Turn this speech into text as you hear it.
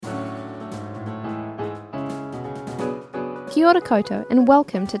Kia ora koutou and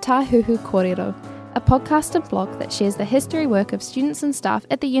welcome to Tāhuhu Kōrero, a podcast and blog that shares the history work of students and staff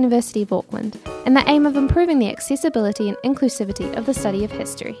at the University of Auckland and the aim of improving the accessibility and inclusivity of the study of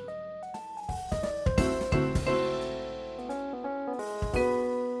history.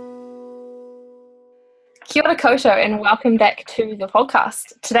 Kia ora koutou and welcome back to the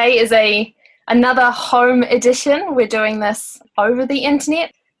podcast. Today is another home edition. We're doing this over the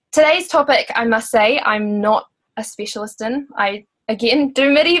internet. Today's topic, I must say, I'm not a specialist in. I, again,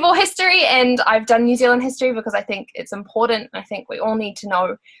 do medieval history and I've done New Zealand history because I think it's important. I think we all need to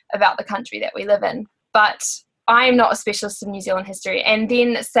know about the country that we live in. But I'm not a specialist in New Zealand history. And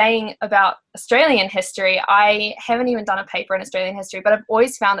then saying about Australian history, I haven't even done a paper in Australian history, but I've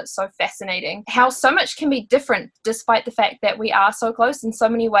always found it so fascinating how so much can be different despite the fact that we are so close in so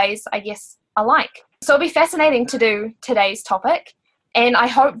many ways, I guess, alike. So it'll be fascinating to do today's topic. And I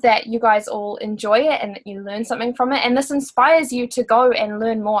hope that you guys all enjoy it and that you learn something from it. And this inspires you to go and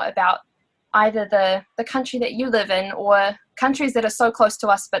learn more about either the country that you live in or countries that are so close to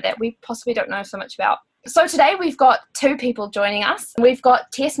us but that we possibly don't know so much about. So today we've got two people joining us. We've got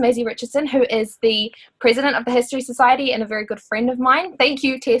Tess Mazey Richardson, who is the president of the History Society and a very good friend of mine. Thank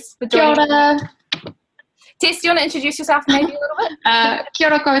you, Tess, for joining us. Tess, do you want to introduce yourself maybe a little bit? Kia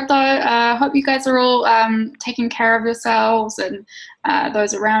ora koutou. Hope you guys are all taking care of yourselves and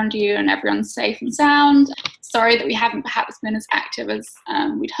those around you and everyone's safe and sound. Sorry that we haven't perhaps been as active as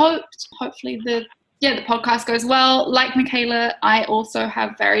we'd hoped. Hopefully the podcast goes well. Like Michaela, I also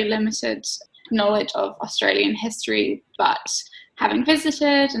have very limited knowledge of Australian history, but having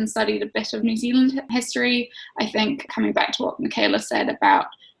visited and studied a bit of New Zealand history, I think coming back to what Michaela said about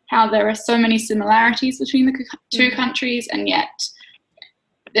how there are so many similarities between the two countries, and yet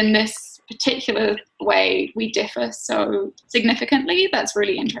in this particular way we differ so significantly. That's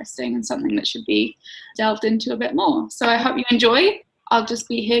really interesting and something that should be delved into a bit more. So I hope you enjoy. I'll just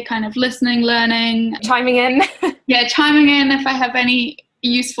be here kind of listening, learning. Chiming in. Chiming in if I have any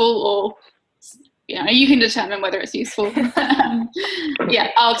useful or, you can determine whether it's useful.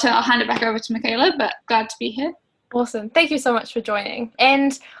 I'll hand it back over to Michaela, but glad to be here. Awesome. Thank you so much for joining.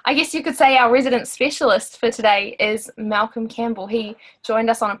 And I guess you could say our resident specialist for today is Malcolm Campbell. He joined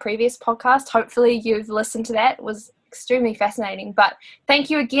us on a previous podcast. Hopefully you've listened to that. It was extremely fascinating. But thank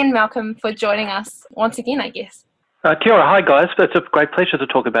you again, Malcolm, for joining us once again, I guess. Kia ora. Hi, guys. It's a great pleasure to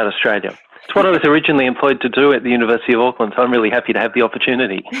talk about Australia. It's what I was originally employed to do at the University of Auckland, so I'm really happy to have the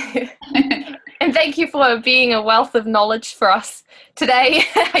opportunity. And thank you for being a wealth of knowledge for us today.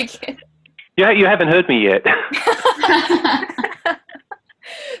 You haven't heard me yet.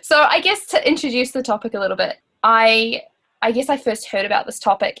 So I guess to introduce the topic a little bit, I guess I first heard about this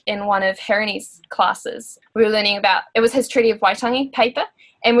topic in one of Herini's classes. We were learning about, it was his Treaty of Waitangi paper,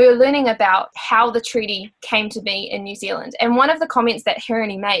 and we were learning about how the treaty came to be in New Zealand. And one of the comments that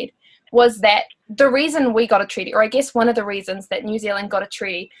Herini made was that the reason we got a treaty, or I guess one of the reasons that New Zealand got a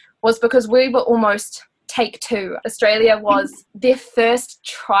treaty, was because we were almost take two. Australia was their first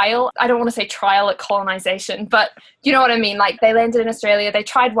trial. I don't want to say trial at colonisation, but you know what I mean? Like they landed in Australia, they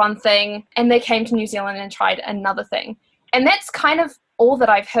tried one thing, and they came to New Zealand and tried another thing. And that's kind of all that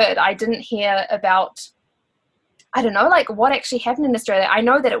I've heard. I didn't hear about, what actually happened in Australia. I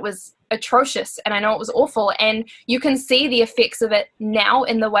know that it was atrocious and I know it was awful, and you can see the effects of it now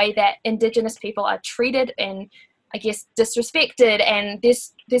in the way that Indigenous people are treated and I guess disrespected, and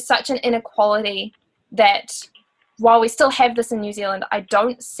there's such an inequality that while we still have this in New Zealand, I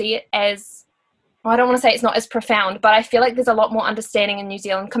don't see it as, I don't want to say it's not as profound, but I feel like there's a lot more understanding in New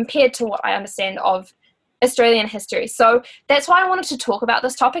Zealand compared to what I understand of Australian history. So that's why I wanted to talk about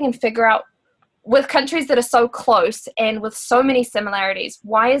this topic and figure out, with countries that are so close and with so many similarities,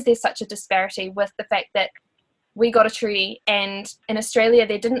 why is there such a disparity with the fact that we got a treaty and in Australia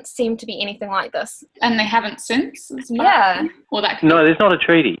there didn't seem to be anything like this? And they haven't since? Yeah. No, there's not a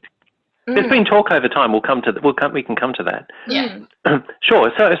treaty. There's been talk over time. We can come to that. Yeah.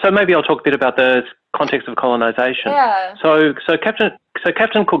 Sure. So maybe I'll talk a bit about the context of colonisation. Yeah. So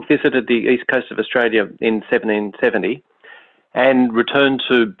Captain Cook visited the east coast of Australia in 1770 and returned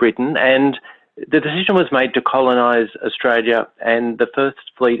to Britain, and the decision was made to colonise Australia, and the first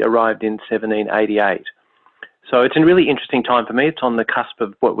fleet arrived in 1788. So it's a really interesting time for me. It's on the cusp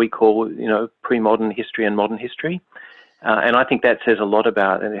of what we call, pre-modern history and modern history. And I think that says a lot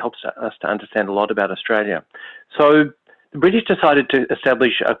about, and it helps us to understand a lot about Australia. So the British decided to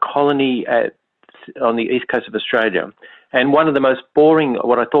establish a colony on the east coast of Australia. And what I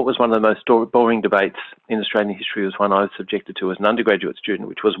thought was one of the most boring debates in Australian history was one I was subjected to as an undergraduate student,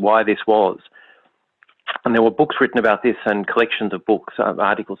 which was why this was. And there were books written about this and collections of books,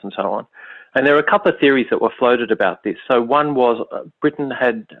 articles and so on. And there are a couple of theories that were floated about this. So one was Britain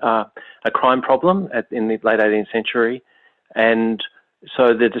had a crime problem in the late 18th century, and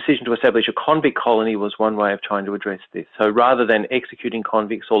so the decision to establish a convict colony was one way of trying to address this. So rather than executing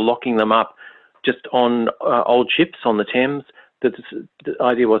convicts or locking them up just on old ships on the Thames, the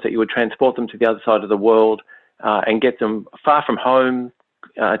idea was that you would transport them to the other side of the world and get them far from home,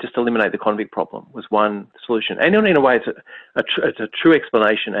 just eliminate the convict problem was one solution. And in a way, it's a true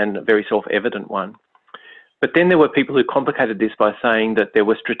explanation and a very self-evident one. But then there were people who complicated this by saying that there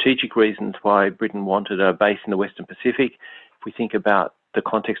were strategic reasons why Britain wanted a base in the Western Pacific. If we think about the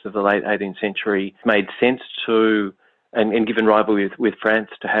context of the late 18th century, it made sense to, and given rivalry with France,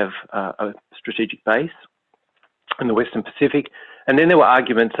 to have a strategic base in the Western Pacific. And then there were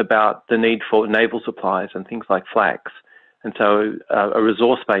arguments about the need for naval supplies and things like flax. And so a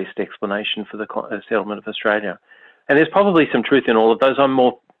resource-based explanation for the settlement of Australia. And there's probably some truth in all of those. I'm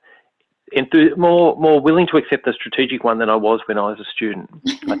more willing to accept the strategic one than I was when I was a student.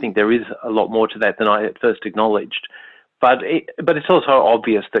 I think there is a lot more to that than I at first acknowledged. But it's also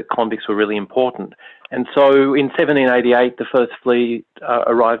obvious that convicts were really important. And so in 1788, the first fleet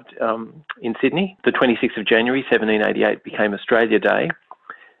arrived in Sydney. The 26th of January, 1788 became Australia Day,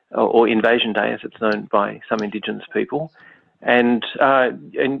 or Invasion Day, as it's known by some Indigenous people. And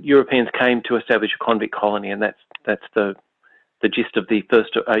Europeans came to establish a convict colony, and that's the gist of the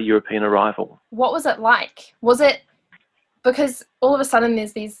first European arrival. What was it like? Was it because all of a sudden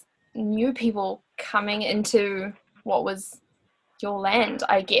there's these new people coming into what was your land,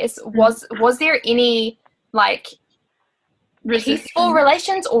 I guess? Was there any peaceful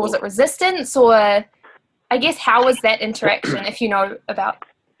relations, or was it resistance, or I guess how was that interaction, if you know about?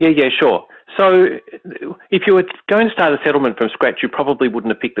 Yeah, sure. So if you were going to start a settlement from scratch, you probably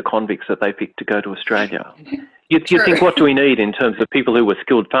wouldn't have picked the convicts that they picked to go to Australia. You'd think, what do we need in terms of people who were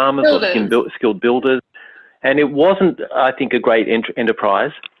skilled farmers or skilled builders? And it wasn't, I think, a great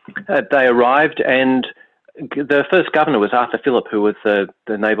enterprise. They arrived, and the first governor was Arthur Phillip, who was the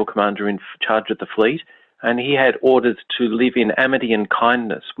naval commander in charge of the fleet, and he had orders to live in amity and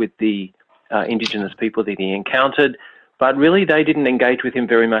kindness with the Indigenous people that he encountered. But really, they didn't engage with him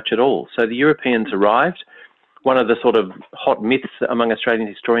very much at all. So the Europeans arrived. One of the sort of hot myths among Australian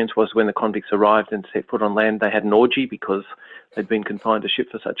historians was when the convicts arrived and set foot on land, they had an orgy because they'd been confined to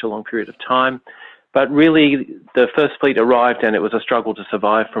ship for such a long period of time. But really, the first fleet arrived, and it was a struggle to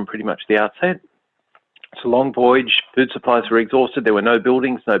survive from pretty much the outset. It's a long voyage. Food supplies were exhausted. There were no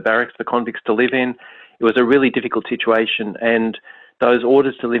buildings, no barracks for convicts to live in. It was a really difficult situation, and those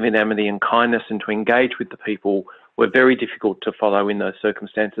orders to live in amity and kindness and to engage with the people were very difficult to follow in those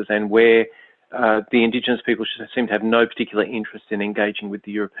circumstances, and where the Indigenous people seemed to have no particular interest in engaging with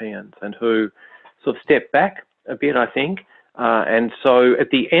the Europeans, and who sort of stepped back a bit, I think. And so at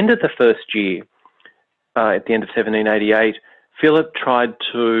the end of the first year, at the end of 1788, Phillip tried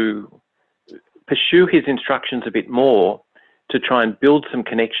to pursue his instructions a bit more to try and build some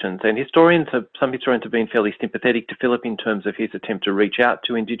connections. And some historians have been fairly sympathetic to Phillip in terms of his attempt to reach out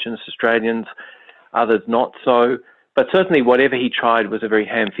to Indigenous Australians, others not so. But certainly whatever he tried was a very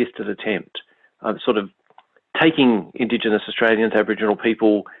ham-fisted attempt, sort of taking Indigenous Australians, Aboriginal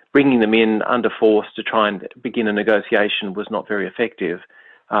people, bringing them in under force to try and begin a negotiation was not very effective.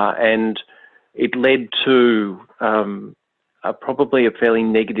 And it led to probably a fairly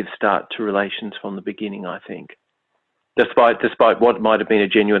negative start to relations from the beginning, I think, despite what might have been a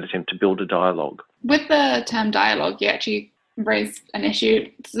genuine attempt to build a dialogue. With the term dialogue, you actually raised an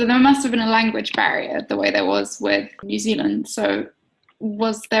issue. So there must have been a language barrier the way there was with New Zealand. So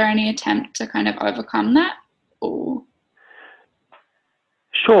was there any attempt to kind of overcome that? Or?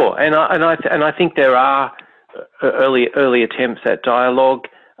 Sure, and I think there are early attempts at dialogue.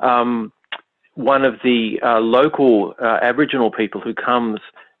 One of the local Aboriginal people who comes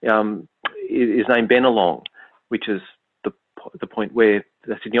is named Bennelong, which is the point where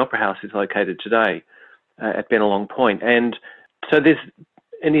the Sydney Opera House is located today, at Bennelong Point. And so there's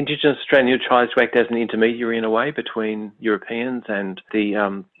an Indigenous Australian who tries to act as an intermediary in a way between Europeans and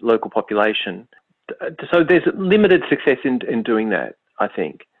the local population. So there's limited success in doing that, I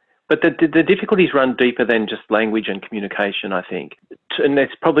think. But the difficulties run deeper than just language and communication, I think. And there's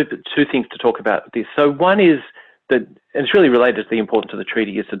probably two things to talk about this. So one is that, and it's really related to the importance of the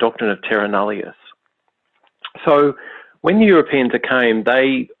treaty, is the doctrine of terra nullius. So when the Europeans came,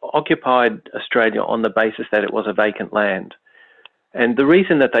 they occupied Australia on the basis that it was a vacant land. And the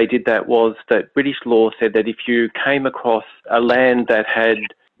reason that they did that was that British law said that if you came across a land that had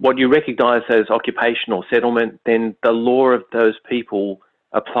what you recognise as occupation or settlement, then the law of those people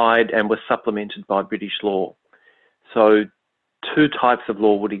applied and was supplemented by British law. So two types of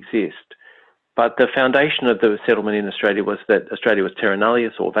law would exist. But the foundation of the settlement in Australia was that Australia was terra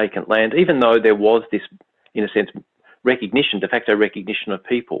nullius, or vacant land, even though there was this, in a sense, recognition, de facto recognition of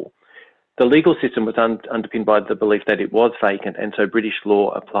people. The legal system was underpinned by the belief that it was vacant, and so British law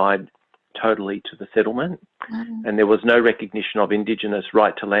applied totally to the settlement, and there was no recognition of Indigenous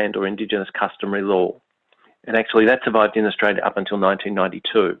right to land or Indigenous customary law. And actually that survived in Australia up until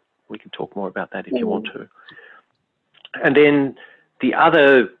 1992. We can talk more about that if you want to. And then the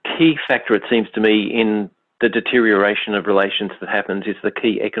other key factor, it seems to me, in the deterioration of relations that happens is the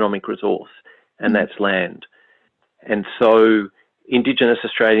key economic resource, and that's land. And so Indigenous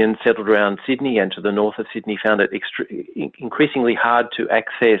Australians settled around Sydney and to the north of Sydney found it increasingly hard to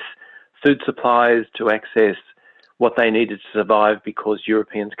access food supplies, to access what they needed to survive, because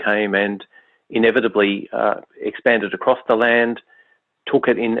Europeans came and inevitably expanded across the land, took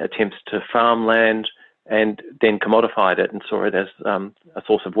it in attempts to farm land, and then commodified it and saw it as a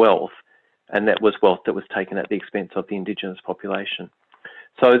source of wealth. And that was wealth that was taken at the expense of the Indigenous population.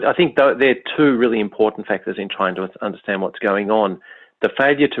 So I think they're two really important factors in trying to understand what's going on. The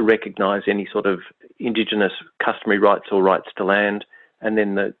failure to recognise any sort of Indigenous customary rights or rights to land, and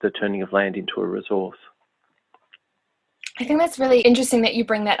then the turning of land into a resource. I think that's really interesting that you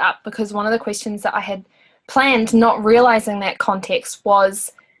bring that up, because one of the questions that I had planned, not realising that context,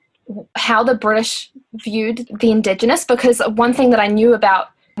 was how the British viewed the Indigenous, because one thing that I knew about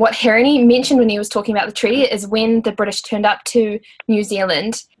what Hereney mentioned when he was talking about the treaty is when the British turned up to New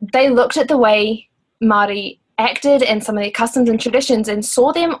Zealand, they looked at the way Māori acted and some of their customs and traditions and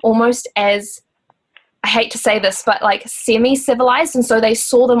saw them almost as, I hate to say this, but like semi-civilized, and so they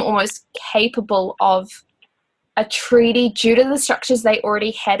saw them almost capable of a treaty due to the structures they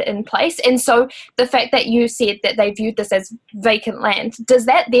already had in place. And so the fact that you said that they viewed this as vacant land, does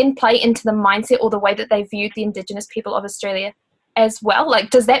that then play into the mindset or the way that they viewed the Indigenous people of Australia as well? Like,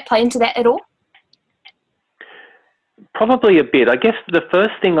 does that play into that at all? Probably a bit. I guess the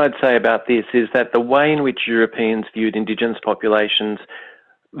first thing I'd say about this is that the way in which Europeans viewed Indigenous populations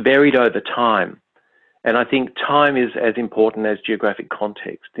varied over time. And I think time is as important as geographic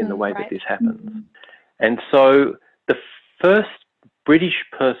context in the way that this happens. And so the first British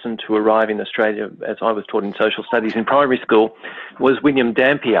person to arrive in Australia, as I was taught in social studies in primary school, was William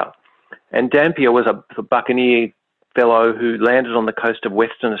Dampier. And Dampier was a buccaneer fellow who landed on the coast of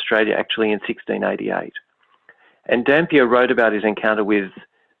Western Australia actually in 1688. And Dampier wrote about his encounter with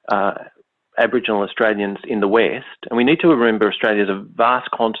Aboriginal Australians in the West. And we need to remember Australia is a vast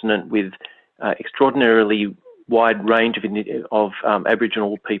continent with extraordinarily wide range of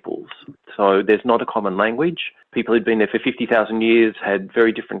Aboriginal peoples. So there's not a common language. People who'd been there for 50,000 years had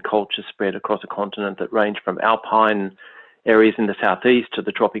very different cultures spread across a continent that ranged from alpine areas in the southeast to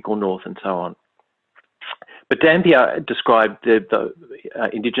the tropical north and so on. But Dampier described the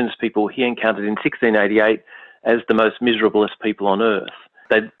Indigenous people he encountered in 1688 as the most miserablest people on earth.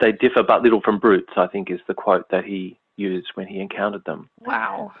 They differ but little from brutes, I think is the quote that he used when he encountered them.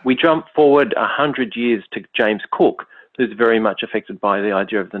 Wow. We jump forward 100 years to James Cook, who's very much affected by the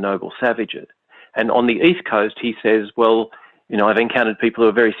idea of the noble savages. And on the East Coast, he says, well, you know, I've encountered people who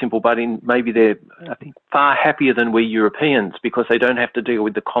are very simple, but maybe they're, I think, far happier than we Europeans because they don't have to deal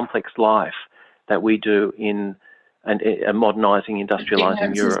with the complex life that we do in a modernising,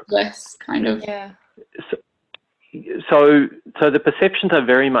 industrialising Europe. Bliss, kind of. Yeah. So the perceptions are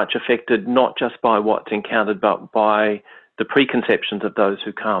very much affected not just by what's encountered, but by the preconceptions of those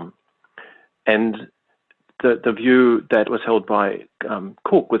who come. And the view that was held by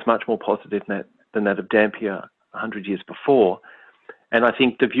Cook was much more positive than that of Dampier 100 years before. And I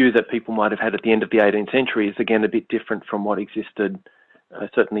think the view that people might have had at the end of the 18th century is again a bit different from what existed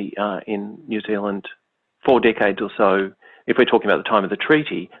certainly in New Zealand 4 decades or so, if we're talking about the time of the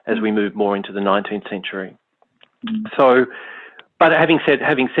treaty, as we move more into the 19th century. So, but having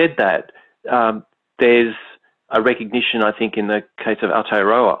said that, there's a recognition, I think, in the case of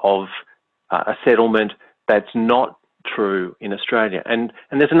Aotearoa of a settlement that's not true in Australia. And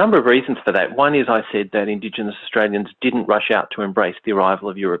there's a number of reasons for that. One is I said that Indigenous Australians didn't rush out to embrace the arrival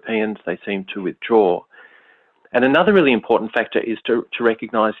of Europeans. They seemed to withdraw. And another really important factor is to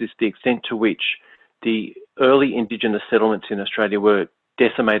recognise is the extent to which the early Indigenous settlements in Australia were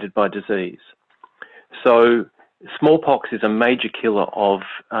decimated by disease. So smallpox is a major killer of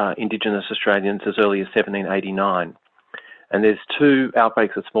Indigenous Australians as early as 1789. And there's 2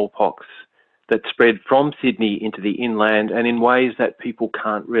 outbreaks of smallpox that spread from Sydney into the inland and in ways that people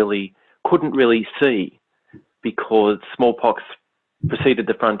couldn't really see because smallpox preceded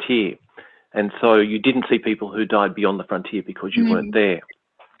the frontier. And so you didn't see people who died beyond the frontier because you weren't there.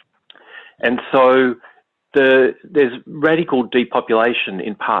 And so there's radical depopulation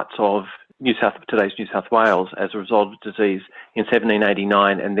in parts of today's New South Wales as a result of disease in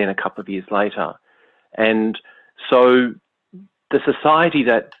 1789 and then a couple of years later. And so the society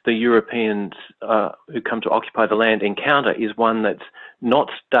that the Europeans who come to occupy the land encounter is one that's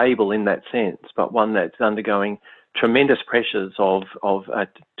not stable in that sense, but one that's undergoing tremendous pressures of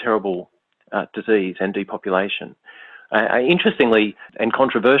terrible disease and depopulation. Interestingly and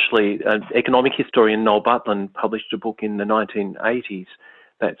controversially, economic historian Noel Butlin published a book in the 1980s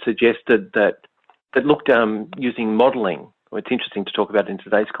that suggested that looked using modelling. Well, it's interesting to talk about in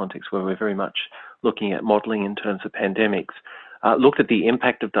today's context where we're very much looking at modelling in terms of pandemics, looked at the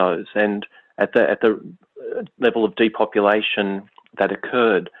impact of those and at the level of depopulation that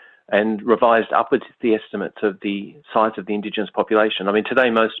occurred and revised upwards the estimates of the size of the Indigenous population. I mean, today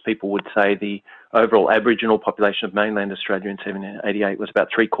most people would say the overall Aboriginal population of mainland Australia in 1788 was about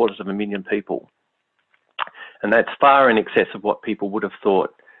 750,000 people. And that's far in excess of what people would have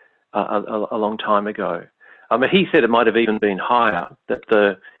thought a long time ago. But he said it might have even been higher, that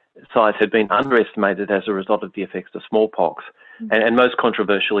the size had been underestimated as a result of the effects of smallpox. And most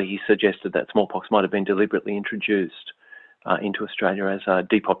controversially, he suggested that smallpox might have been deliberately introduced into Australia as a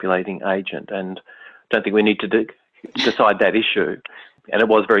depopulating agent. And I don't think we need to decide that issue. And it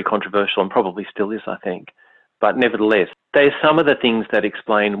was very controversial and probably still is, I think. But nevertheless, there's some of the things that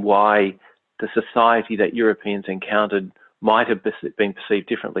explain why the society that Europeans encountered might have been perceived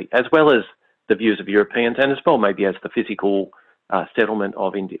differently, as well as the views of Europeans and as well maybe as the physical settlement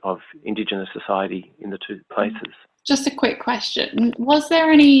of Indigenous society in the two places. Just a quick question. Was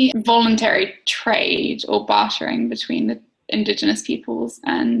there any voluntary trade or bartering between the Indigenous peoples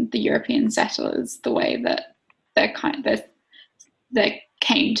and the European settlers the way that there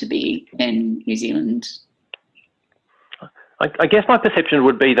came to be in New Zealand? I guess my perception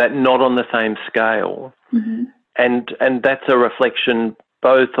would be that not on the same scale. Mm-hmm. And that's a reflection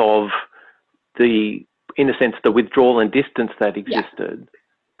both of in a sense, the withdrawal and distance that existed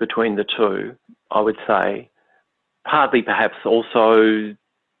between the two, I would say. Partly perhaps also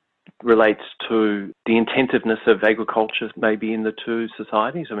relates to the intentiveness of agriculture maybe in the two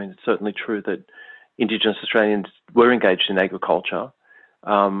societies. I mean, it's certainly true that Indigenous Australians were engaged in agriculture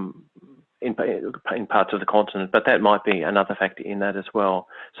in parts of the continent, but that might be another factor in that as well.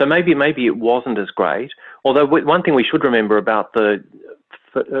 So maybe it wasn't as great. Although one thing we should remember about the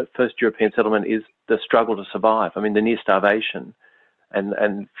first European settlement is the struggle to survive. I mean, the near starvation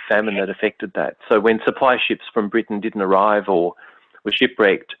and famine that affected that. So when supply ships from Britain didn't arrive or were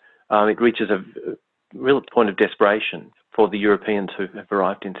shipwrecked, it reaches a real point of desperation for the Europeans who have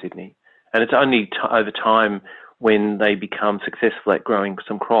arrived in Sydney. And it's only over time when they become successful at growing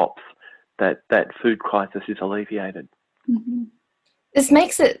some crops that food crisis is alleviated. Mm-hmm. This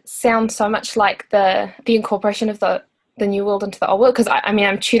makes it sound so much like the incorporation of the New World into the Old World, because I mean,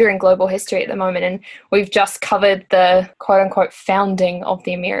 I'm tutoring global history at the moment and we've just covered the quote-unquote founding of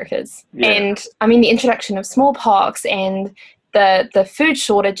the Americas. Yeah. And I mean, the introduction of smallpox and the food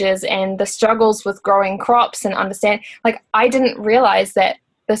shortages and the struggles with growing crops and understand, like, I didn't realise that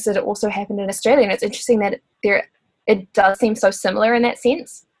this had also happened in Australia, and it's interesting that it does seem so similar in that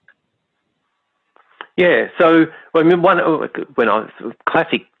sense. Yeah, so I mean,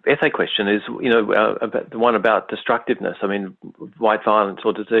 classic essay question is, about the one about destructiveness. I mean, white violence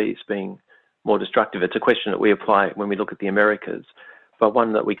or disease being more destructive. It's a question that we apply when we look at the Americas, but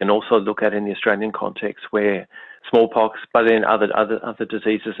one that we can also look at in the Australian context, where smallpox, but then other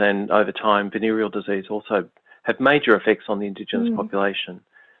diseases and over time venereal disease also have major effects on the Indigenous population.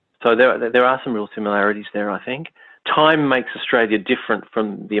 So there are some real similarities there, I think. Time makes Australia different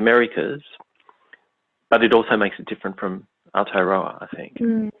from the Americas, but it also makes it different from Aotearoa, I think.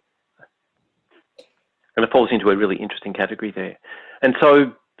 And it falls into a really interesting category there. And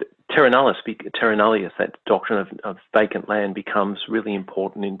so terra nullius, that doctrine of vacant land, becomes really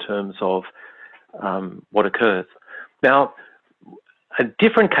important in terms of what occurs. Now, a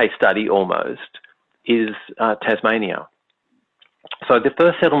different case study almost is Tasmania. So the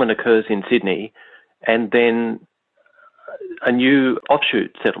first settlement occurs in Sydney, and then a new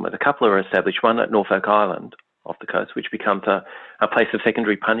offshoot settlement, a couple are established, one at Norfolk Island off the coast, which becomes a place of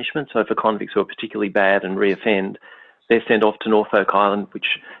secondary punishment. So for convicts who are particularly bad and reoffend, they're sent off to Norfolk Island,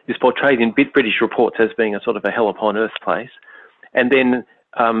 which is portrayed in British reports as being a sort of a hell upon earth place. And then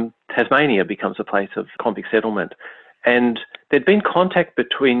Tasmania becomes a place of convict settlement. And there was contact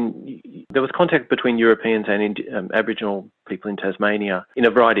between Europeans and Aboriginal people in Tasmania in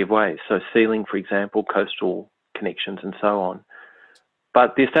a variety of ways. So sealing, for example, coastal connections and so on.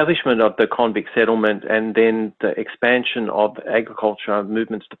 But the establishment of the convict settlement and then the expansion of agriculture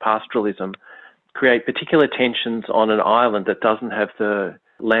movements to pastoralism create particular tensions on an island that doesn't have the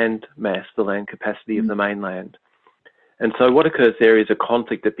land mass, the land capacity of the mainland. And so what occurs there is a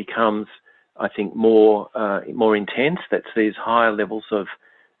conflict that becomes, I think, more intense, that sees higher levels of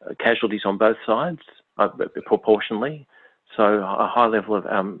casualties on both sides, proportionally. So a high level of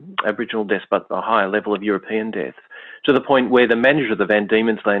Aboriginal deaths, but a higher level of European deaths, to the point where the manager of the Van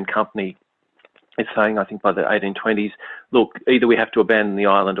Diemen's Land Company is saying, I think by the 1820s, look, either we have to abandon the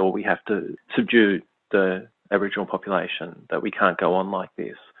island or we have to subdue the Aboriginal population, that we can't go on like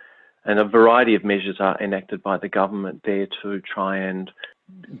this. And a variety of measures are enacted by the government there to try and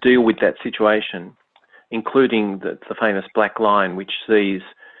deal with that situation, including the famous Black Line, which sees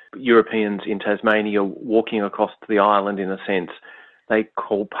Europeans in Tasmania walking across to the island in a sense. They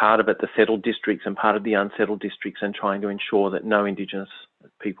call part of it the settled districts and part of the unsettled districts, and trying to ensure that no Indigenous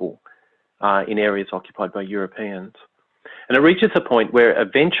people are in areas occupied by Europeans. And it reaches a point where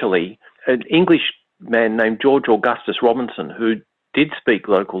eventually an English man named George Augustus Robinson, who did speak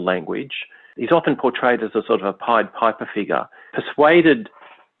local language, he's often portrayed as a sort of a Pied Piper figure, persuaded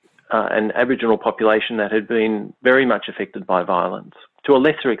an Aboriginal population that had been very much affected by violence, to a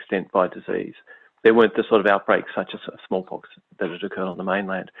lesser extent by disease. There weren't the sort of outbreaks such as smallpox that had occurred on the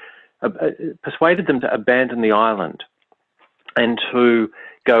mainland. Persuaded them to abandon the island and to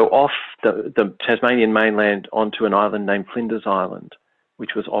go off the Tasmanian mainland onto an island named Flinders Island,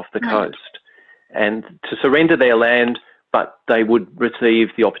 which was off the coast, and to surrender their land, but they would receive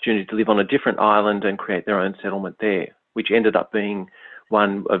the opportunity to live on a different island and create their own settlement there, which ended up being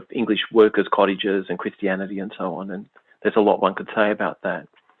one of English workers' cottages and Christianity and so on. And there's a lot one could say about that.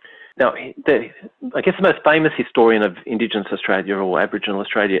 Now, I guess the most famous historian of Indigenous Australia or Aboriginal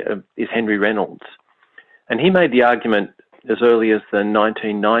Australia is Henry Reynolds. And he made the argument as early as the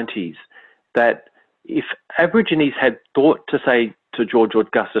 1990s that if Aborigines had thought to say to George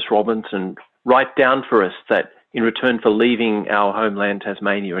Augustus Robinson, write down for us that in return for leaving our homeland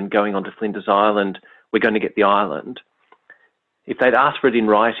Tasmania and going on to Flinders Island, we're going to get the island. If they'd asked for it in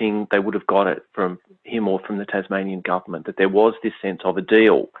writing, they would have got it from him or from the Tasmanian government, that there was this sense of a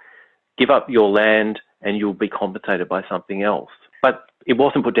deal. Give up your land and you'll be compensated by something else. But it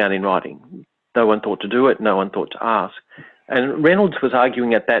wasn't put down in writing. No one thought to do it. No one thought to ask. And Reynolds was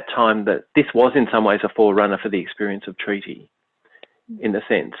arguing at that time that this was in some ways a forerunner for the experience of treaty, in the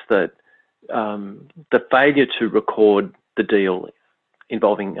sense that the failure to record the deal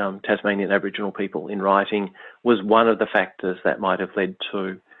involving Tasmanian Aboriginal people in writing was one of the factors that might have led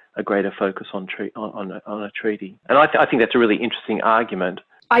to a greater focus on a treaty. And I think that's a really interesting argument.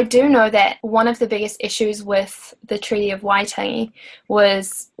 I do know that one of the biggest issues with the Treaty of Waitangi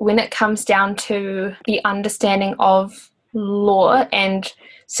was when it comes down to the understanding of law and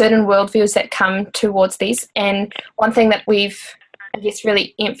certain worldviews that come towards these. And one thing that we've, I guess,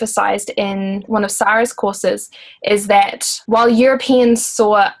 really emphasised in one of Sarah's courses is that while Europeans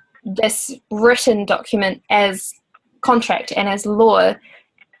saw this written document as contract and as law,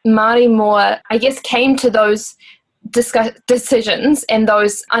 Māori more, I guess, came to those decisions and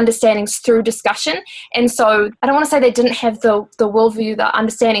those understandings through discussion. And so I don't want to say they didn't have the worldview, the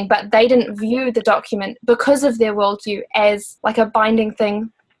understanding, but they didn't view the document because of their worldview as like a binding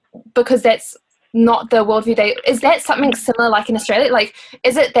thing, because that's not the worldview. Is that something similar like in Australia? Like,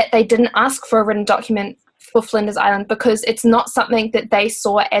 is it that they didn't ask for a written document for Flinders Island because it's not something that they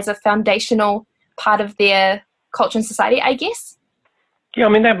saw as a foundational part of their culture and society, I guess? Yeah, I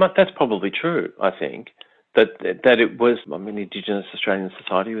mean, that's probably true, I think. That it was, I mean, Indigenous Australian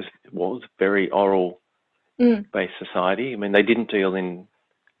society was very oral-based society. I mean, they didn't deal in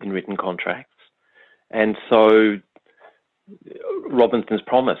written contracts. And so Robinson's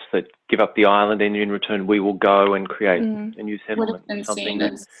promise that give up the island and in return we will go and create a new settlement, something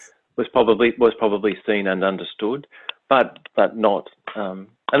that was probably seen and understood, but not. And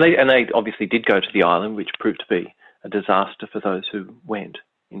they obviously did go to the island, which proved to be a disaster for those who went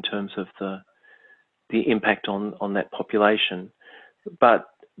in terms of the impact on that population, but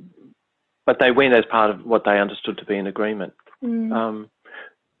they went as part of what they understood to be an agreement.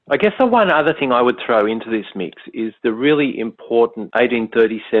 I guess the one other thing I would throw into this mix is the really important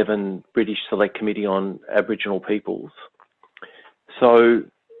 1837 British Select Committee on Aboriginal Peoples. So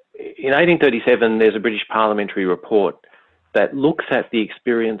in 1837, there's a British parliamentary report that looks at the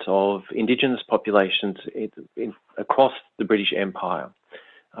experience of Indigenous populations across the British Empire.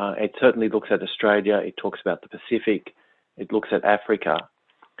 It certainly looks at Australia, it talks about the Pacific, it looks at Africa.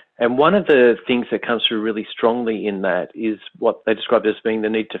 And one of the things that comes through really strongly in that is what they describe as being the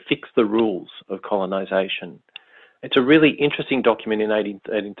need to fix the rules of colonisation. It's a really interesting document in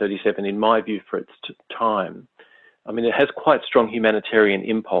 1837, in my view, for its time. I mean, it has quite strong humanitarian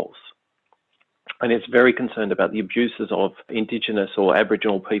impulse, and it's very concerned about the abuses of Indigenous or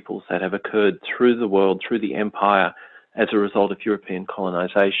Aboriginal peoples that have occurred through the world, through the empire, as a result of European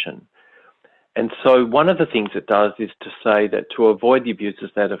colonisation. And so one of the things it does is to say that to avoid the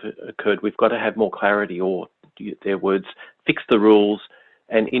abuses that have occurred, we've got to have more clarity, or, their words, fix the rules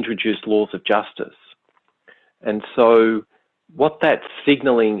and introduce laws of justice. And so what that's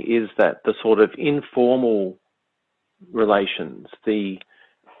signalling is that the sort of informal relations, the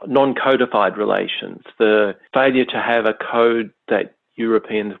non-codified relations, the failure to have a code that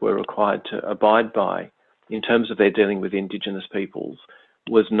Europeans were required to abide by in terms of their dealing with Indigenous peoples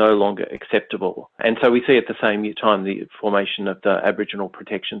was no longer acceptable. And so we see at the same time the formation of the Aboriginal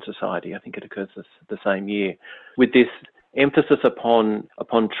Protection Society. I think it occurs the same year, with this emphasis upon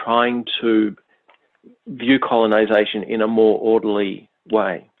trying to view colonisation in a more orderly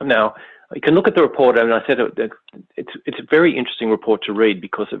way. Now, you can look at the report, and I said it's a very interesting report to read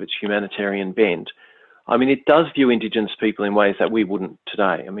because of its humanitarian bent. I mean, it does view Indigenous people in ways that we wouldn't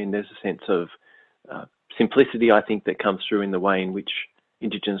today. I mean, there's a sense of simplicity, I think, that comes through in the way in which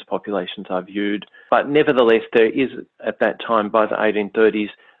Indigenous populations are viewed. But nevertheless, there is, at that time, by the 1830s,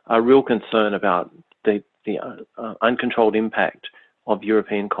 a real concern about the uncontrolled impact of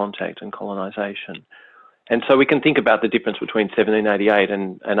European contact and colonisation. And so we can think about the difference between 1788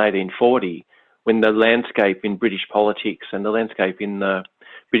 and 1840, when the landscape in British politics and the landscape in the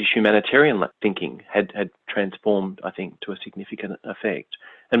British humanitarian thinking had transformed, I think, to a significant effect.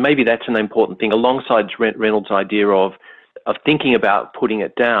 And maybe that's an important thing. Alongside Reynolds' idea of thinking about putting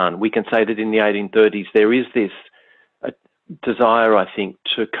it down, we can say that in the 1830s there is this desire, I think,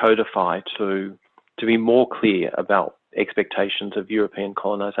 to codify, to be more clear about expectations of European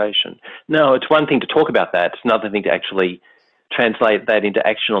colonisation. Now, it's one thing to talk about that. It's another thing to actually translate that into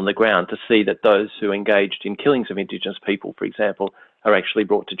action on the ground, to see that those who engaged in killings of Indigenous people, for example, are actually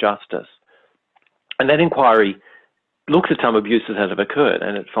brought to justice. And that inquiry looks at some abuses that have occurred,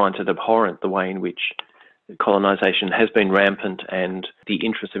 and it finds it abhorrent the way in which colonisation has been rampant and the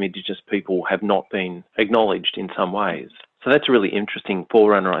interests of Indigenous people have not been acknowledged in some ways. So that's a really interesting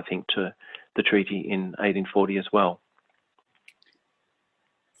forerunner, I think, to the treaty in 1840 as well.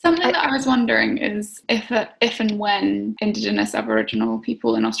 Something that I was wondering is if and when Indigenous Aboriginal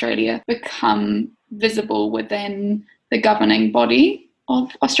people in Australia become visible within the governing body of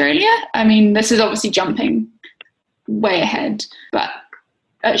Australia. I mean, this is obviously jumping way ahead, but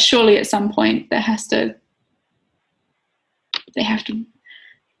surely at some point they have to.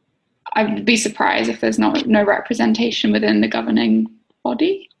 I would be surprised if there's no representation within the governing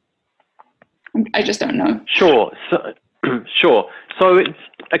body. I just don't know. Sure. So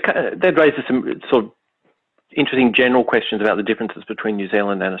that raises some sort of interesting general questions about the differences between New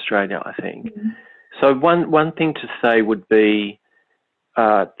Zealand and Australia, I think. Mm-hmm. So one thing to say would be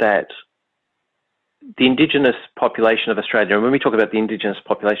that the Indigenous population of Australia, and when we talk about the Indigenous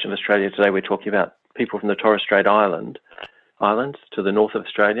population of Australia today, we're talking about people from the Torres Strait Islands to the north of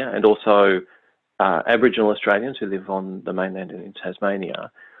Australia, and also Aboriginal Australians who live on the mainland in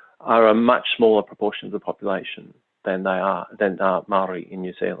Tasmania, are a much smaller proportion of the population than Maori in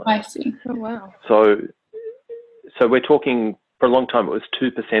New Zealand. I see. Oh, wow. So we're talking, for a long time it was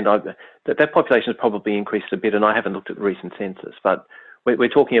 2%. That population has probably increased a bit, and I haven't looked at the recent census, but we're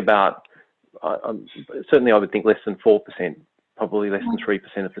talking about, certainly I would think less than 4%, probably less than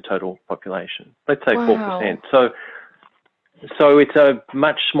 3% of the total population. Let's say 4%. So it's a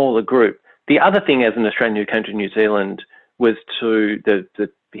much smaller group. The other thing, as an Australian who came to New Zealand, was to the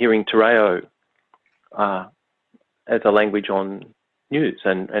hearing Te Reo as a language on news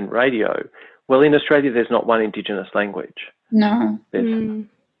and radio. Well, in Australia, there's not one Indigenous language. No.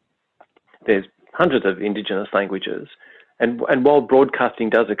 There's hundreds of Indigenous languages. And while broadcasting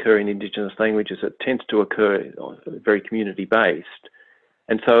does occur in Indigenous languages, it tends to occur very community-based.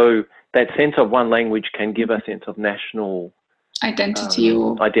 And so that sense of one language can give a sense of national identity,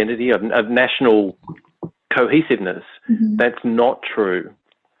 of national cohesiveness. Mm-hmm. That's not true.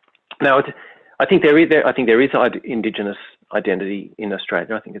 Now, I think there is Indigenous identity in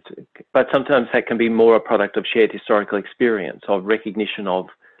Australia. I think but sometimes that can be more a product of shared historical experience, of recognition of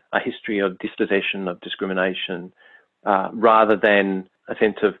a history of dispossession, of discrimination, rather than a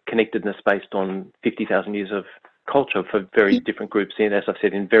sense of connectedness based on 50,000 years of culture for very different groups, and as I've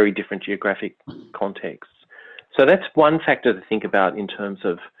said, in very different geographic contexts. So that's one factor to think about in terms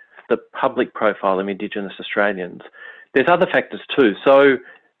of the public profile of Indigenous Australians. There's other factors too. So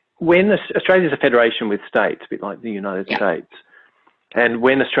when Australia's a federation with states, a bit like the United States, And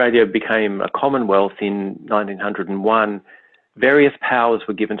when Australia became a Commonwealth in 1901, various powers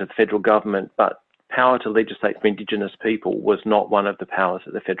were given to the federal government, but power to legislate for Indigenous people was not one of the powers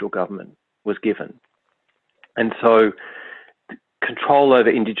that the federal government was given. And so control over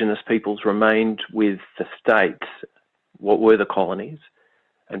Indigenous peoples remained with the states, what were the colonies,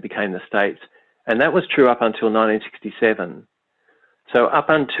 and became the states. And that was true up until 1967. So up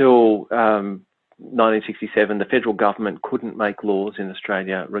until 1967, the federal government couldn't make laws in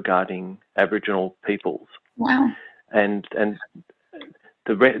Australia regarding Aboriginal peoples. Wow. And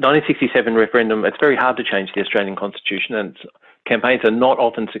the 1967 referendum, it's very hard to change the Australian Constitution, and campaigns are not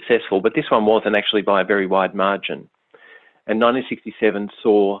often successful, but this one wasn't, actually by a very wide margin. And 1967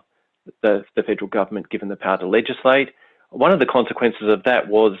 saw the federal government given the power to legislate. One of the consequences of that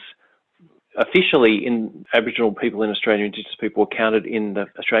was officially in Aboriginal people in Australia, Indigenous people were counted in the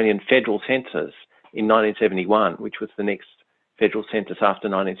Australian federal census in 1971, which was the next federal census after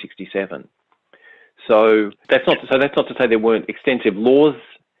 1967. So that's not to say there weren't extensive laws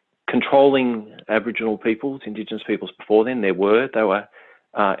controlling Aboriginal peoples, Indigenous peoples before then. They were at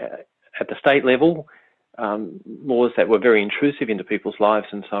the state level, laws that were very intrusive into people's lives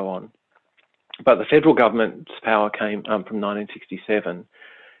and so on. But the federal government's power came from 1967.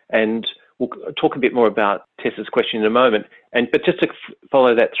 And we'll talk a bit more about Tessa's question in a moment. But just to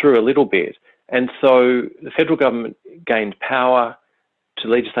follow that through a little bit. And so the federal government gained power to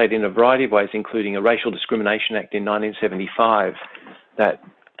legislate in a variety of ways, including a Racial Discrimination Act in 1975 that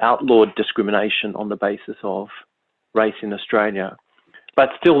outlawed discrimination on the basis of race in Australia. But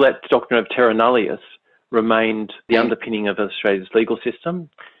still, that doctrine of terra nullius remained the underpinning of Australia's legal system.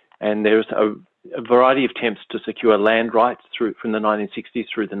 And there's a variety of attempts to secure land rights from the 1960s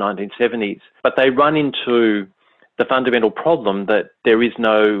through the 1970s. But they run into the fundamental problem that there is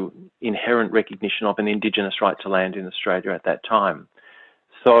no inherent recognition of an Indigenous right to land in Australia at that time.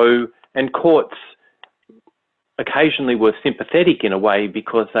 So, and courts occasionally were sympathetic in a way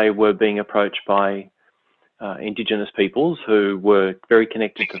because they were being approached by Indigenous peoples who were very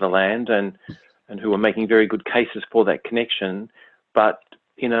connected to the land and who were making very good cases for that connection. But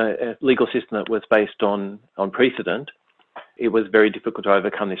in a legal system that was based on precedent, it was very difficult to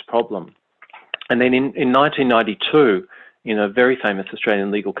overcome this problem. And then in 1992, in a very famous Australian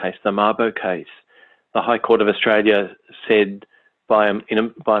legal case, the Mabo case, the High Court of Australia said by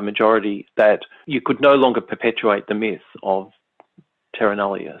a majority that you could no longer perpetuate the myth of terra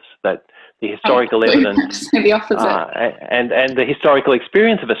nullius, that the historical evidence the opposite. And the historical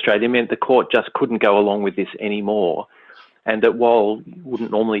experience of Australia meant the court just couldn't go along with this anymore, and that while you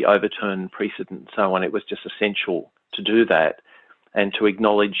wouldn't normally overturn precedent and so on, it was just essential to do that and to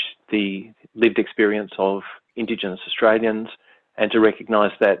acknowledge the lived experience of Indigenous Australians and to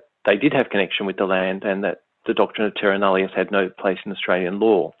recognise that they did have connection with the land and that the doctrine of terra nullius had no place in Australian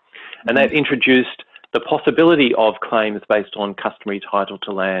law. And that introduced the possibility of claims based on customary title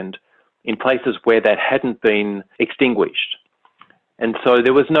to land in places where that hadn't been extinguished. And so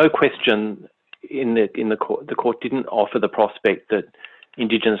there was no question in the court. The court didn't offer the prospect that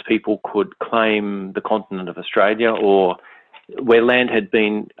Indigenous people could claim the continent of Australia or where land had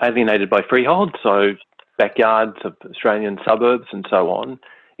been alienated by freehold, so backyards of Australian suburbs and so on.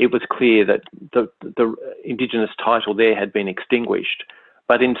 It was clear that the Indigenous title there had been extinguished.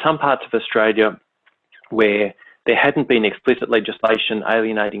 But in some parts of Australia where there hadn't been explicit legislation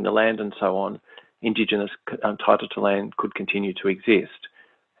alienating the land and so on, Indigenous title to land could continue to exist.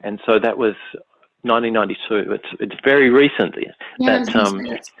 And so that was 1992. It's very recent that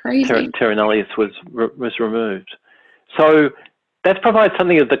terra nullius was removed. So that provides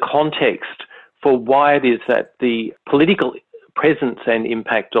something of the context for why it is that the political presence and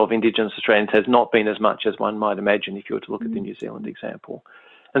impact of Indigenous Australians has not been as much as one might imagine if you were to look at the New Zealand example.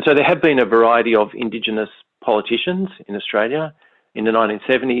 And so there have been a variety of Indigenous politicians in Australia. In the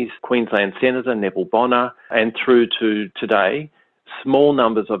 1970s, Queensland Senator Neville Bonner, and through to today, small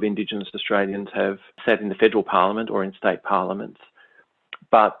numbers of Indigenous Australians have sat in the federal parliament or in state parliaments,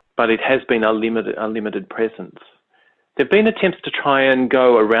 but it has been a limited presence. There have been attempts to try and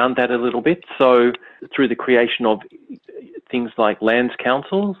go around that a little bit, so through the creation of things like lands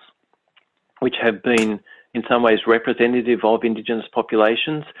councils, which have been in some ways representative of Indigenous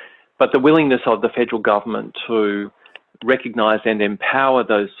populations, but the willingness of the federal government to recognise and empower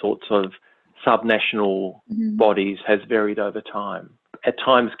those sorts of subnational bodies has varied over time. At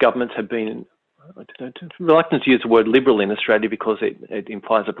times, governments have been reluctant to use the word liberal in Australia because it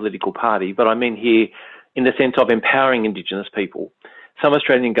implies a political party, but I mean here in the sense of empowering Indigenous people. Some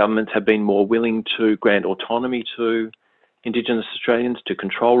Australian governments have been more willing to grant autonomy to Indigenous Australians, to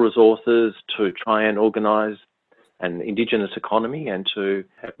control resources, to try and organise an Indigenous economy and to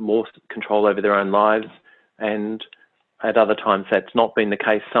have more control over their own lives. And at other times that's not been the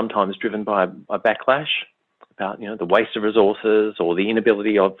case, sometimes driven by a backlash about, the waste of resources or the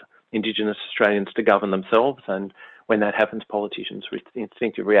inability of Indigenous Australians to govern themselves. And when that happens, politicians'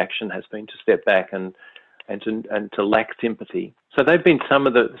 instinctive reaction has been to step back and to lack sympathy. So they've been some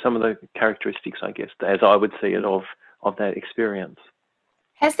of the characteristics, I guess, as I would see it, of that experience.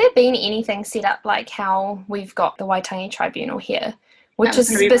 Has there been anything set up like how we've got the Waitangi Tribunal here, which is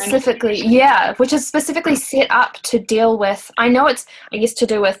specifically set up to deal with, I know it's, I guess, to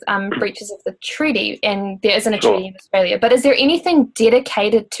do with breaches of the treaty, and there isn't a treaty in Australia, but is there anything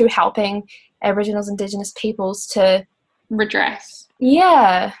dedicated to helping Aboriginals, Indigenous peoples to redress?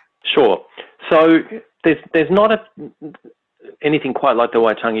 Yeah. Sure. So there's not anything quite like the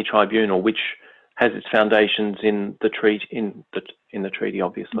Waitangi Tribunal, which has its foundations in the treaty, in the treaty,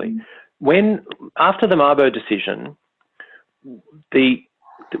 obviously. Mm-hmm. After the Mabo decision,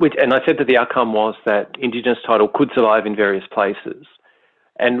 and I said that the outcome was that Indigenous title could survive in various places.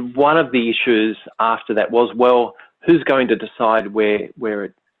 And one of the issues after that was, well, who's going to decide where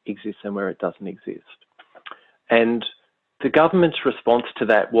it exists and where it doesn't exist? And the government's response to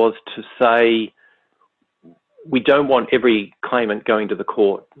that was to say, we don't want every claimant going to the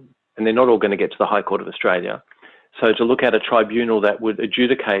court, and they're not all going to get to the High Court of Australia. So to look at a tribunal that would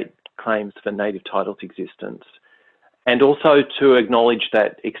adjudicate claims for native title's existence, and also to acknowledge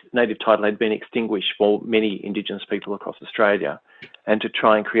that native title had been extinguished for many Indigenous people across Australia, and to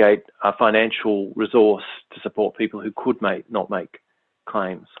try and create a financial resource to support people who could not make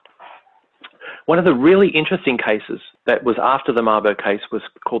claims. One of the really interesting cases that was after the Mabo case was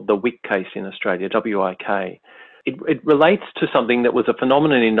called the Wick case in Australia, WIK. It relates to something that was a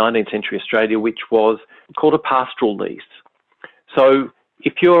phenomenon in 19th century Australia, which was called a pastoral lease. So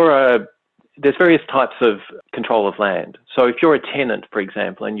if there's various types of control of land. So if you're a tenant, for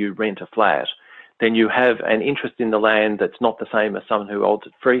example, and you rent a flat, then you have an interest in the land that's not the same as someone who holds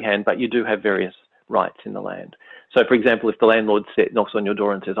it freehand, but you do have various rights in the land. So, for example, if the landlord knocks on your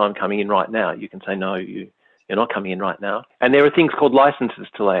door and says, I'm coming in right now, you can say, no, you're not coming in right now. And there are things called licenses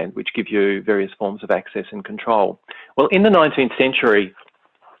to land, which give you various forms of access and control. Well, in the 19th century,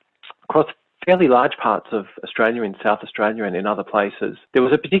 across fairly large parts of Australia, in South Australia and in other places, there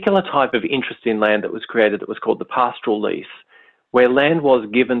was a particular type of interest in land that was created that was called the pastoral lease, where land was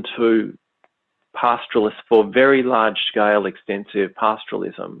given to pastoralists for very large-scale, extensive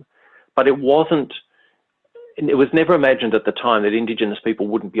pastoralism. But it was never imagined at the time that Indigenous people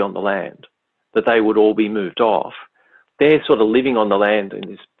wouldn't be on the land, that they would all be moved off. They're sort of living on the land in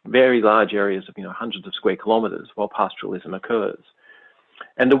these very large areas of, hundreds of square kilometres while pastoralism occurs.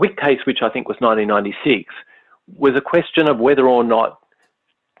 And the Wick case, which I think was 1996, was a question of whether or not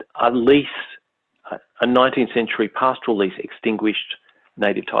a 19th century pastoral lease extinguished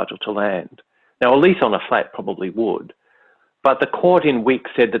native title to land. Now, a lease on a flat probably would, but the court in Wick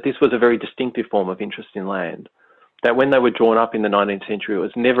said that this was a very distinctive form of interest in land, that when they were drawn up in the 19th century, it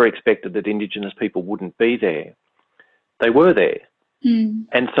was never expected that Indigenous people wouldn't be there. They were there. Mm.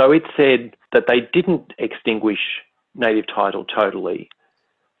 And so it said that they didn't extinguish native title totally,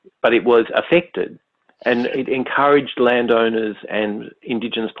 but it was affected, and it encouraged landowners and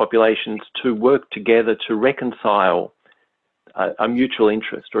Indigenous populations to work together to reconcile a mutual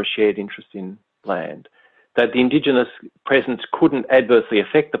interest or a shared interest in land, that the Indigenous presence couldn't adversely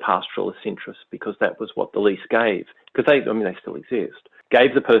affect the pastoralist interest because that was what the lease gave, because they still exist,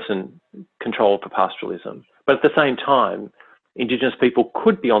 gave the person control for pastoralism. But at the same time, Indigenous people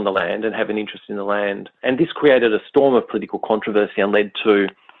could be on the land and have an interest in the land. And this created a storm of political controversy and led to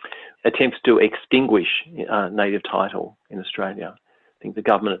attempts to extinguish native title in Australia. I think the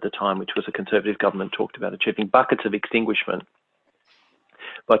government at the time, which was a Conservative government, talked about achieving buckets of extinguishment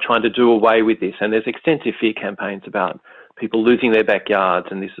by trying to do away with this. And there's extensive fear campaigns about people losing their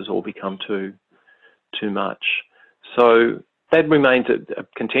backyards, and this has all become too much. So that remains a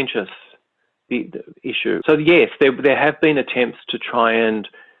contentious issue. So yes, there have been attempts to try and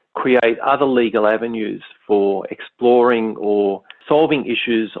create other legal avenues for exploring or solving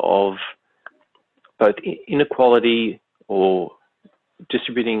issues of both inequality or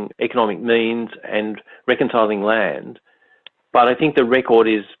distributing economic means and reconciling land. But I think the record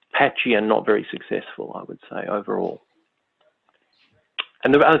is patchy and not very successful, I would say, overall.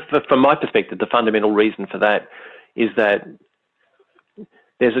 And from my perspective, the fundamental reason for that is that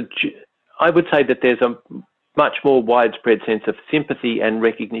I would say that there's a much more widespread sense of sympathy and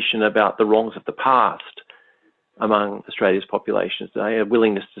recognition about the wrongs of the past among Australia's populations today, a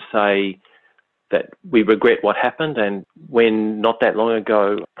willingness to say that we regret what happened. And when not that long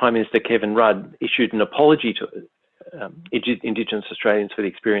ago, Prime Minister Kevin Rudd issued an apology Indigenous Australians for the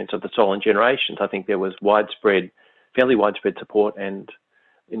experience of the stolen generations. I think there was fairly widespread support and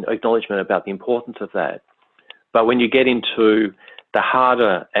acknowledgement about the importance of that. But when you get into the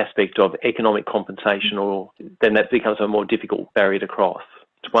harder aspect of economic compensation, then that becomes a more difficult barrier to cross.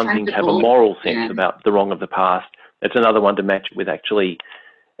 It's one thing to have a moral sense about the wrong of the past. It's another one to match it with actually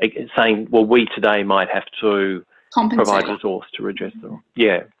saying, well, we today might have to provide resource to redress them.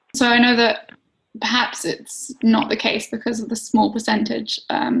 Yeah. So I know that perhaps it's not the case because of the small percentage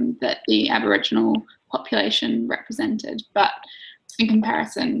that the Aboriginal population represented, but in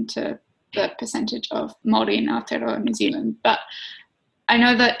comparison to the percentage of Māori in Aotearoa New Zealand. But I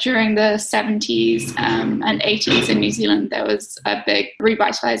know that during the 70s and 80s in New Zealand, there was a big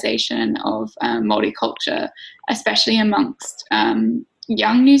revitalisation of Māori culture, especially amongst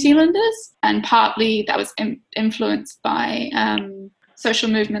young New Zealanders, and partly that was influenced by social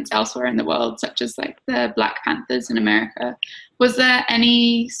movements elsewhere in the world, such as like the Black Panthers in America. Was there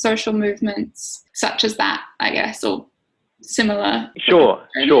any social movements such as that, I guess, or similar? Sure.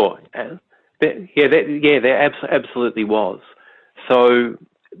 There absolutely was. So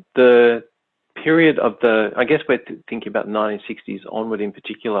the period of I guess we're thinking about the 1960s onward in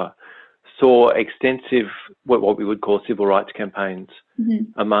particular, saw extensive, what we would call civil rights campaigns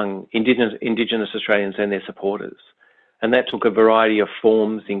among Indigenous Australians and their supporters. And that took a variety of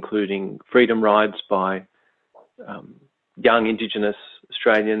forms, including freedom rides by young Indigenous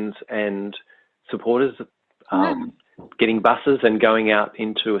Australians and supporters, getting buses and going out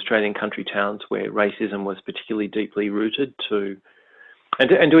into Australian country towns where racism was particularly deeply rooted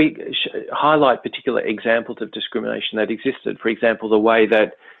and we highlight particular examples of discrimination that existed. For example, the way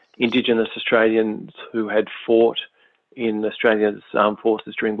that Indigenous Australians who had fought in Australia's armed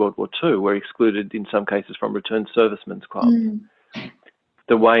forces during World War II were excluded in some cases from returned servicemen's clubs.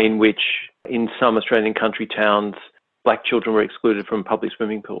 The way in which in some Australian country towns black children were excluded from public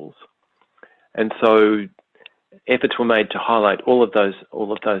swimming pools. And so efforts were made to highlight all of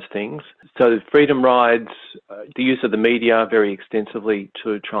those things. So freedom rides, the use of the media very extensively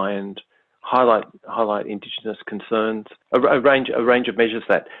to try and highlight Indigenous concerns, a range of measures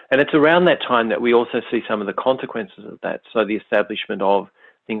that. And it's around that time that we also see some of the consequences of that. So the establishment of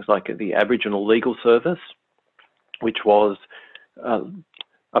things like the Aboriginal Legal Service, which was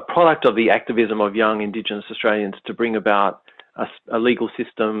a product of the activism of young Indigenous Australians to bring about a legal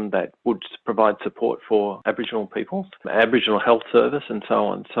system that would provide support for Aboriginal people, Aboriginal Health Service and so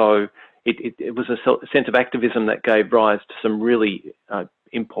on. So it was a sense of activism that gave rise to some really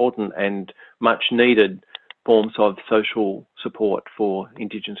important and much needed forms of social support for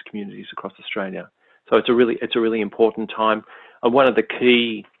Indigenous communities across Australia. So it's a really important time. One of the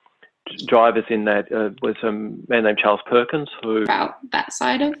key drivers in that was a man named Charles Perkins, who about that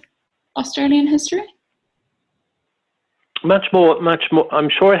side of Australian history. Much more. I'm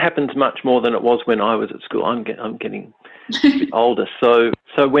sure it happens much more than it was when I was at school. I'm getting a bit older. So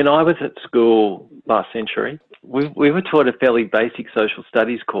when I was at school last century, we were taught a fairly basic social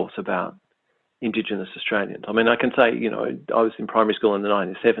studies course about Indigenous Australians. I mean, I can say, I was in primary school in the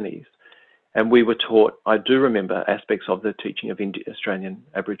 1970s, and we were taught, I do remember aspects of the teaching of Australian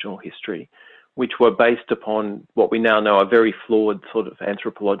Aboriginal history, which were based upon what we now know are very flawed sort of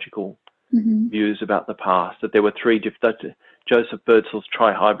anthropological views about the past, that there were Joseph Birdsall's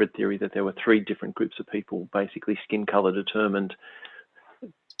tri-hybrid theory, that there were three different groups of people, basically skin colour determined,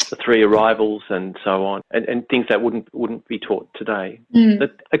 the three arrivals and so on, and things that wouldn't be taught today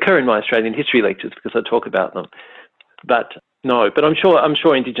that occur in my Australian history lectures because I talk about them. But I'm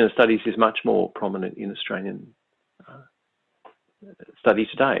sure Indigenous studies is much more prominent in Australian study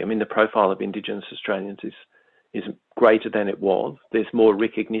today. I mean, the profile of Indigenous Australians is greater than it was. There's more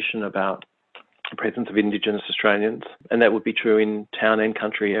recognition about the presence of Indigenous Australians, and that would be true in town and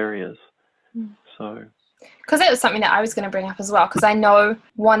country areas. So, because that was something that I was going to bring up as well, because I know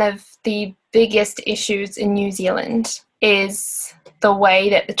one of the biggest issues in New Zealand is the way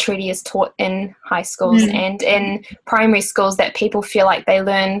that the treaty is taught in high schools and in primary schools, that people feel like they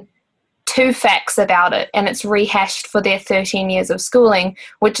learn two facts about it and it's rehashed for their 13 years of schooling,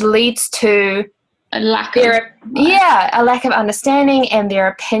 which leads to a lack of understanding and their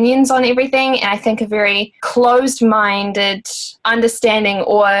opinions on everything. And I think a very closed-minded understanding,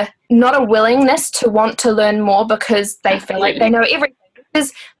 or not a willingness to want to learn more because they feel like they know everything.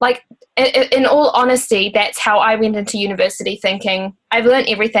 Because, like, in all honesty, that's how I went into university, thinking, I've learned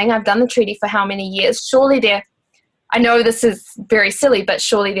everything. I've done the treaty for how many years? Surely I know this is very silly, but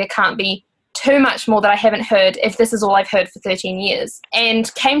surely there can't be too much more that I haven't heard if this is all I've heard for 13 years.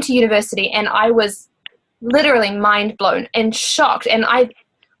 And came to university and I was literally mind blown and shocked. And I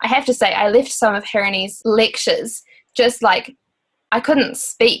have to say, I left some of Herony's lectures just like, I couldn't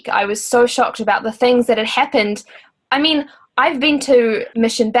speak. I was so shocked about the things that had happened. I mean, I've been to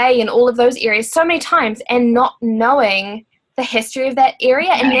Mission Bay and all of those areas so many times and not knowing the history of that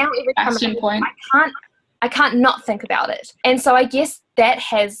area. And now every time I can't not think about it. And so I guess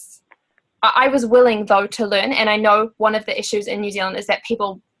I was willing though to learn. And I know one of the issues in New Zealand is that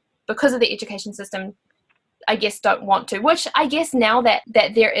people, because of the education system, I guess don't want to, which I guess now that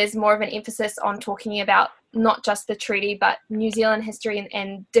there is more of an emphasis on talking about not just the treaty, but New Zealand history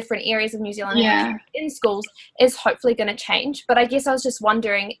and different areas of New Zealand in schools is hopefully going to change. But I guess I was just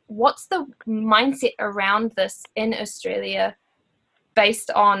wondering, what's the mindset around this in Australia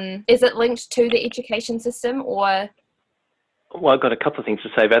based on, is it linked to the education system or? Well, I've got a couple of things to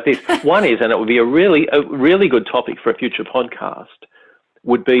say about this. One is, and it would be a really good topic for a future podcast,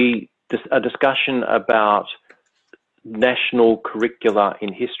 would be a discussion about national curricula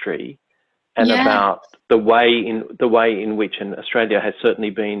in history and about the way in which, and Australia has certainly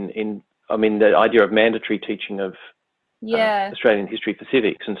been the idea of mandatory teaching of Australian history for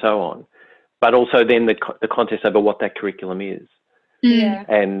civics and so on, but also then the contest over what that curriculum is. Yeah.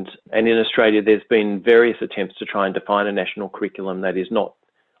 And in Australia, there's been various attempts to try and define a national curriculum that is not,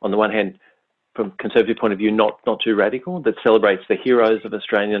 on the one hand, from a conservative point of view, not too radical, that celebrates the heroes of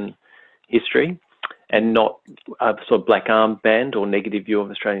Australian history and not a sort of black armband or negative view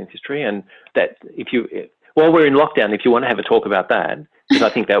of Australian history. And that while we're in lockdown, if you want to have a talk about that, because I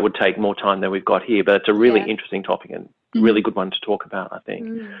think that would take more time than we've got here, but it's a really interesting topic and really good one to talk about, I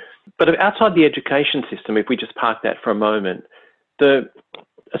think. But outside the education system, if we just park that for a moment, the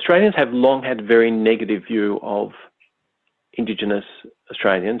Australians have long had a very negative view of Indigenous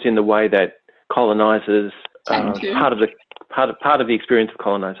Australians in the way that colonisers, part of the experience of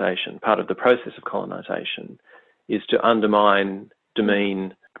colonisation, part of the process of colonisation, is to undermine,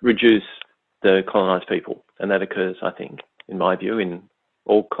 demean, reduce the colonised people, and that occurs, I think, in my view, in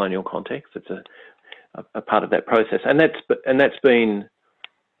all colonial contexts. It's a part of that process, and that's been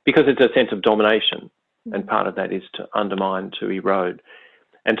because it's a sense of domination, and part of that is to undermine, to erode,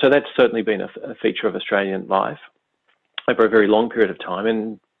 and so that's certainly been a feature of Australian life over a very long period of time,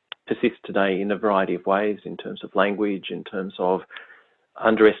 and persists today in a variety of ways in terms of language, in terms of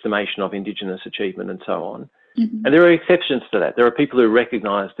underestimation of Indigenous achievement and so on. And there are exceptions to that. There are people who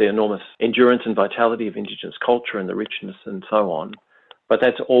recognise the enormous endurance and vitality of Indigenous culture and the richness and so on, but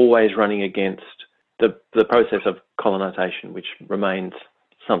that's always running against the process of colonisation, which remains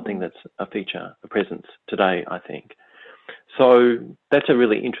something that's a feature, a presence today, I think. So that's a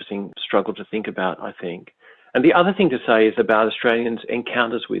really interesting struggle to think about, I think. And the other thing to say is about Australians'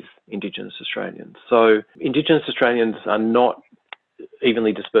 encounters with Indigenous Australians. So Indigenous Australians are not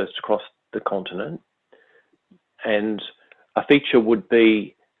evenly dispersed across the continent, and a feature would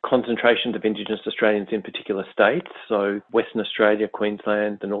be concentrations of Indigenous Australians in particular states, so Western Australia,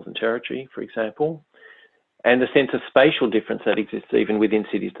 Queensland, the Northern Territory, for example, and the sense of spatial difference that exists even within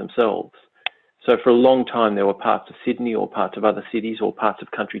cities themselves. So for a long time, there were parts of Sydney or parts of other cities or parts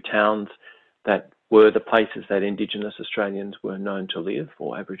of country towns that were the places that Indigenous Australians were known to live,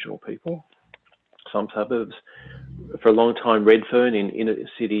 or Aboriginal people. Some suburbs. For a long time, Redfern in inner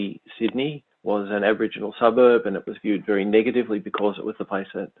city Sydney was an Aboriginal suburb, and it was viewed very negatively because it was the place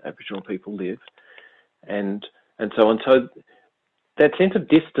that Aboriginal people lived, and so on. So that sense of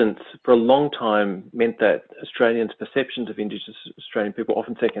distance for a long time meant that Australians' perceptions of Indigenous Australian people,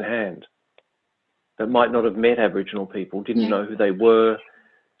 often secondhand, that might not have met Aboriginal people, didn't know who they were,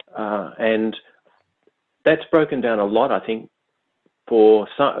 and that's broken down a lot, I think, for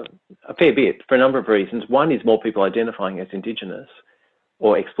a fair bit, for a number of reasons. One is more people identifying as Indigenous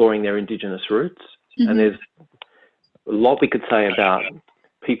or exploring their Indigenous roots. And there's a lot we could say about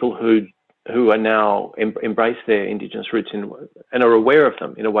people who are now embrace their Indigenous roots and are aware of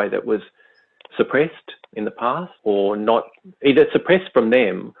them in a way that was suppressed in the past, or not, either suppressed from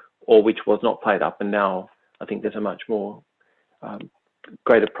them or which was not played up. And now I think there's a much more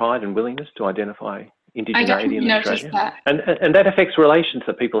greater pride and willingness to identify indigeneity in Australia. That. And that affects relations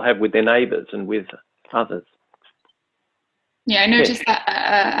that people have with their neighbours and with others. Yeah, I noticed that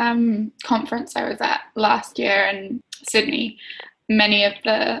at a conference I was at last year in Sydney, many of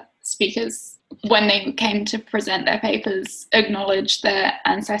the speakers, when they came to present their papers, acknowledged their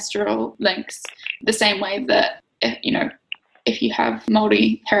ancestral links the same way that, if you have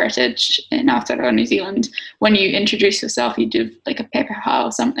Māori heritage in Aotearoa, New Zealand, when you introduce yourself, you do like a pepeha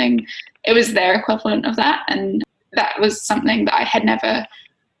or something. It was their equivalent of that, and that was something that I had never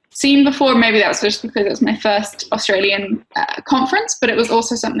seen before. Maybe that was just because it was my first Australian conference, but it was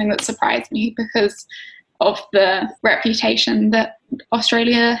also something that surprised me because of the reputation that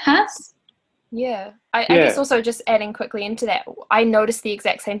Australia has. Yeah. I guess also just adding quickly into that, I noticed the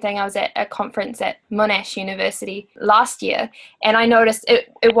exact same thing. I was at a conference at Monash University last year, and I noticed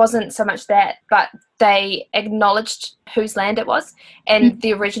it wasn't so much that, but they acknowledged whose land it was and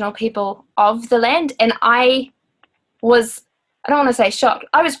the original people of the land. And I don't want to say shocked,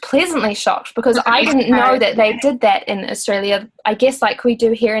 I was pleasantly shocked, because I didn't know that they did that in Australia, I guess like we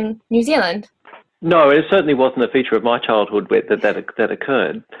do here in New Zealand. No, it certainly wasn't a feature of my childhood where that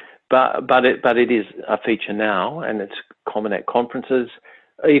occurred. But it is a feature now, and it's common at conferences,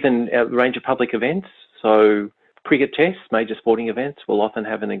 even a range of public events. So cricket tests, major sporting events, will often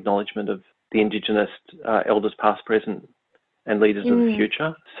have an acknowledgement of the Indigenous elders past, present, and leaders of the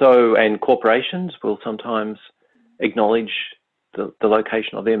future. So, and corporations will sometimes acknowledge the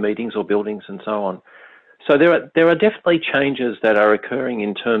location of their meetings or buildings and so on. So there are definitely changes that are occurring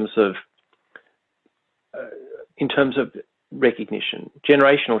in terms of recognition,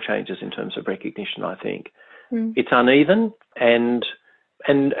 generational changes in terms of recognition, I think. It's uneven, and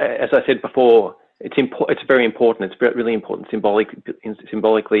as I said before, it's very important. It's really important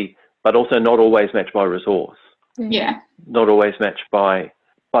symbolically, but also not always matched by resource. Yeah. Not always matched by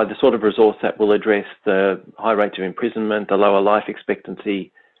the sort of resource that will address the high rates of imprisonment, the lower life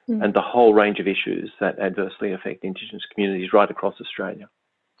expectancy, and the whole range of issues that adversely affect Indigenous communities right across Australia.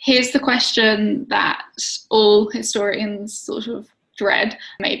 Here's the question that all historians sort of dread,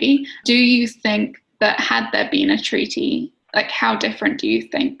 maybe. Do you think that had there been a treaty, like how different do you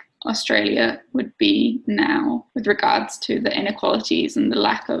think Australia would be now with regards to the inequalities and the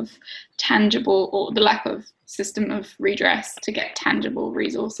lack of tangible, or the lack of system of redress to get tangible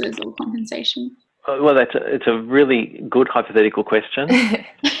resources or compensation? Well, it's a really good hypothetical question.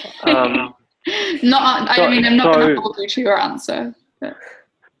 I'm not going to hold you to your answer. But.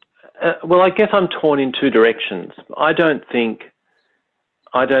 Well, I guess I'm torn in two directions. I don't think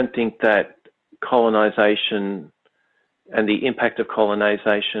that colonisation and the impact of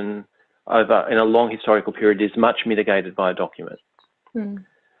colonisation in a long historical period is much mitigated by a document. And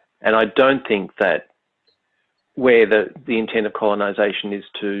I don't think that where the intent of colonisation is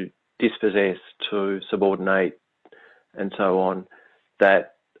to dispossess, to subordinate, and so on,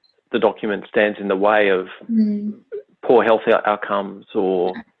 that the document stands in the way of poor health outcomes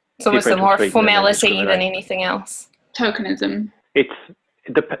or... It's almost a more formality than anything else. Tokenism. It's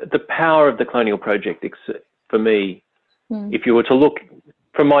the power of the colonial project, for me, if you were to look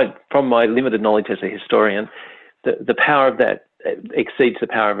from my limited knowledge as a historian, the power of that exceeds the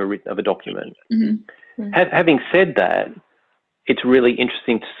power of a document. Having said that, it's really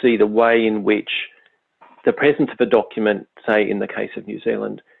interesting to see the way in which the presence of a document, say in the case of New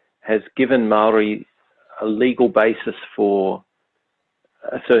Zealand, has given Maori a legal basis for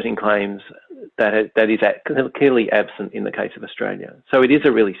asserting claims that is clearly absent in the case of Australia. So it is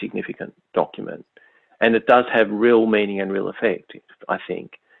a really significant document, and it does have real meaning and real effect, I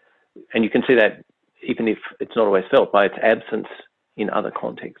think. And you can see that even if it's not always felt, by its absence in other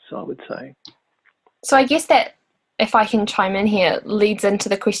contexts, I would say. So I guess that, if I can chime in here, leads into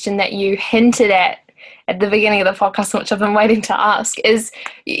the question that you hinted at the beginning of the podcast, which I've been waiting to ask, is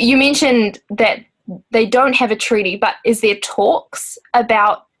you mentioned that they don't have a treaty, but is there talks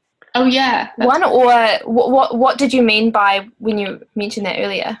about one, or what did you mean by when you mentioned that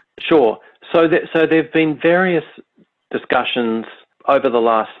earlier? Sure. So there have been various discussions over the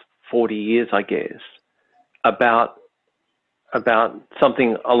last 40 years, I guess, about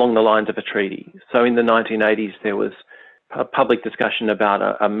something along the lines of a treaty. So in the 1980s, there was a public discussion about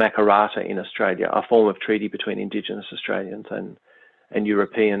a Makarrata in Australia, a form of treaty between Indigenous Australians and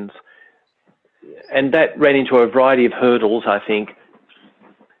Europeans. And that ran into a variety of hurdles, I think.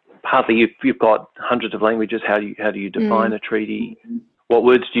 Partly you've got hundreds of languages. How do you define a treaty? What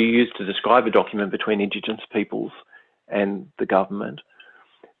words do you use to describe a document between Indigenous peoples and the government?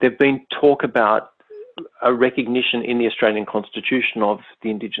 There've been talk about a recognition in the Australian Constitution of the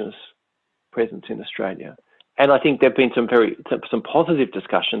Indigenous presence in Australia. And I think there've been some positive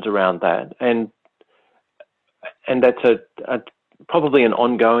discussions around that. And that's probably an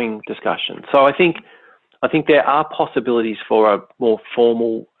ongoing discussion. So I think there are possibilities for a more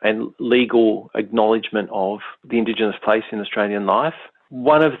formal and legal acknowledgement of the Indigenous place in Australian life.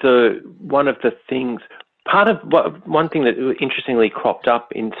 One thing that interestingly cropped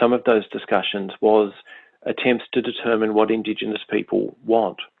up in some of those discussions was attempts to determine what Indigenous people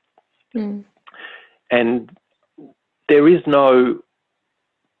want. And there is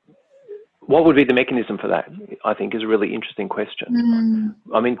what would be the mechanism for that, I think, is a really interesting question.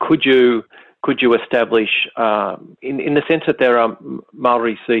 I mean, could you establish, in the sense that there are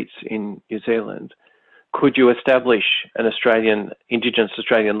Maori seats in New Zealand, could you establish an Indigenous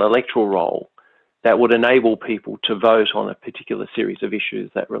Australian electoral roll that would enable people to vote on a particular series of issues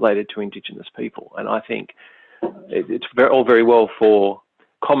that related to Indigenous people. And I think it's all very well for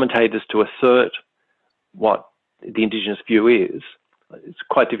commentators to assert what the Indigenous view is. It's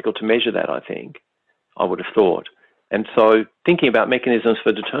quite difficult to measure that, I would have thought. And so thinking about mechanisms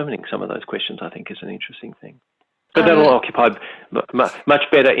for determining some of those questions, I think, is an interesting thing. But that'll occupy much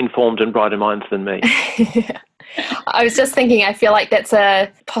better informed and brighter minds than me. I was just thinking, I feel like that's a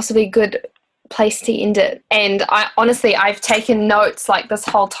possibly good place to end it. And I've taken notes like this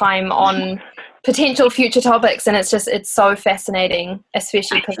whole time on potential future topics, and it's so fascinating,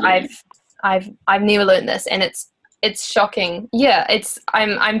 especially because I've never learned this, and it's shocking. Yeah,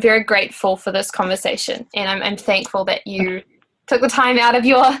 I'm very grateful for this conversation, and I'm thankful that you took the time out of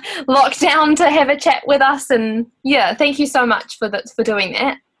your lockdown to have a chat with us. And yeah, thank you so much for doing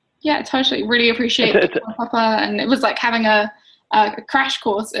that. Yeah, totally. Really appreciate it, Papa. And it was like having a crash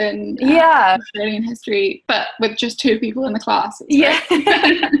course in Australian history, but with just 2 people in the class. Yeah.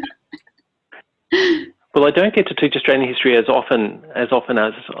 Well, I don't get to teach Australian history as often as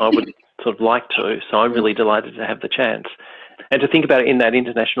I would sort of like to, so I'm really delighted to have the chance. And to think about it in that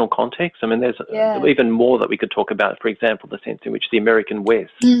international context, I mean, there's even more that we could talk about. For example, the sense in which the American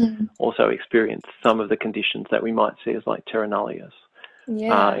West also experienced some of the conditions that we might see as like terra nullius,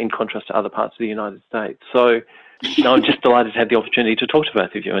 in contrast to other parts of the United States. So I'm just delighted to have the opportunity to talk to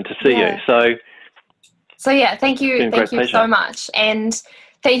both of you and to see you. So yeah, thank you so much. And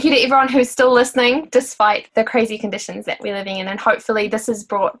thank you to everyone who's still listening, despite the crazy conditions that we're living in. And hopefully this has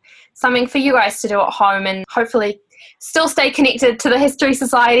brought something for you guys to do at home, and hopefully still stay connected to the History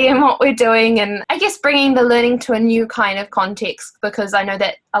Society and what we're doing, and I guess bringing the learning to a new kind of context, because I know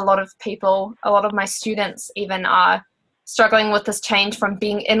that a lot of my students even are struggling with this change from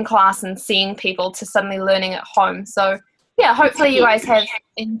being in class and seeing people to suddenly learning at home. So yeah, hopefully you guys have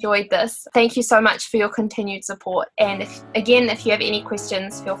enjoyed this. Thank you so much for your continued support. And if you have any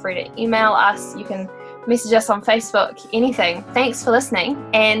questions, feel free to email us. You can message us on Facebook, anything. Thanks for listening,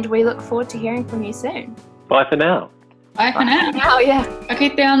 and we look forward to hearing from you soon. Bye for now. Bye for now. Yeah. Okay,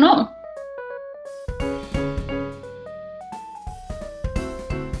 te anō.